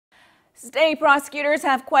State prosecutors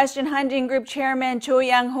have questioned Hanjin Group chairman Cho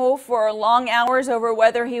Yang-ho for long hours over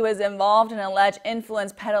whether he was involved in alleged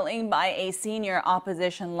influence peddling by a senior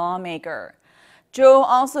opposition lawmaker. Cho,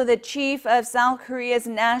 also the chief of South Korea's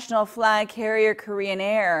national flag carrier Korean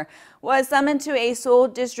Air, was summoned to a Seoul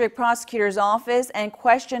district prosecutor's office and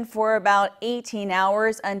questioned for about 18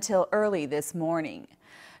 hours until early this morning.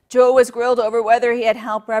 Cho was grilled over whether he had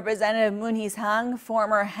helped Representative Moon Hee-sang,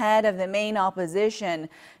 former head of the main opposition,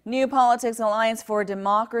 New Politics Alliance for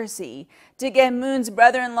Democracy, to get Moon's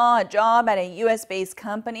brother-in-law a job at a U.S.-based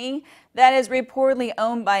company that is reportedly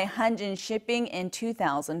owned by Hanjin Shipping in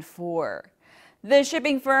 2004. The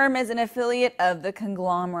shipping firm is an affiliate of the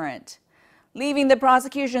conglomerate. Leaving the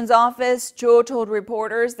prosecution's office, Cho told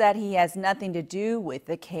reporters that he has nothing to do with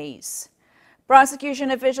the case.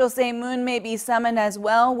 Prosecution officials say Moon may be summoned as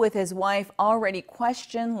well, with his wife already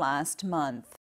questioned last month.